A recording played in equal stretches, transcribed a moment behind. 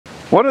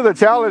One of the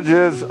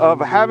challenges of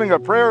having a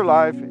prayer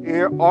life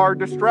are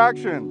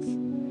distractions,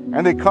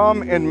 and they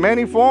come in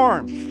many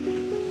forms.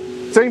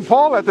 St.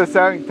 Paul at the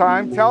same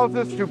time tells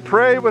us to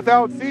pray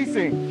without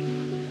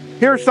ceasing.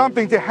 Here's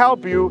something to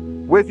help you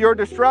with your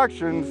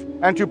distractions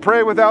and to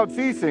pray without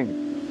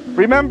ceasing.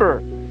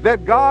 Remember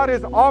that God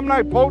is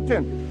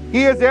omnipotent.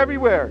 He is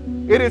everywhere.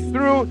 It is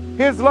through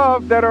His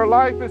love that our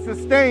life is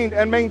sustained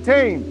and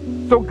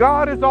maintained. So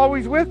God is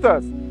always with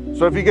us.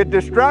 So if you get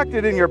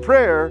distracted in your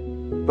prayer,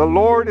 the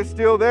Lord is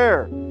still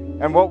there.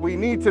 And what we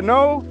need to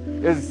know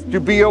is to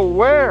be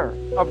aware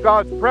of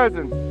God's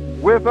presence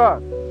with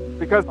us,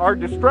 because our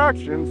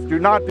distractions do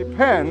not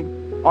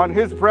depend on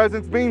His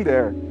presence being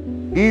there.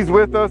 He's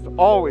with us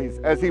always,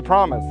 as He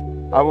promised.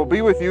 I will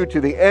be with you to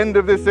the end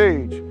of this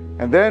age,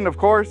 and then, of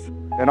course,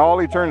 in all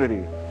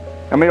eternity.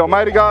 And may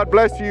Almighty God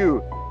bless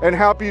you and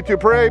help you to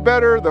pray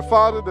better, the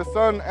Father, the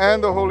Son,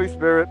 and the Holy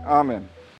Spirit. Amen.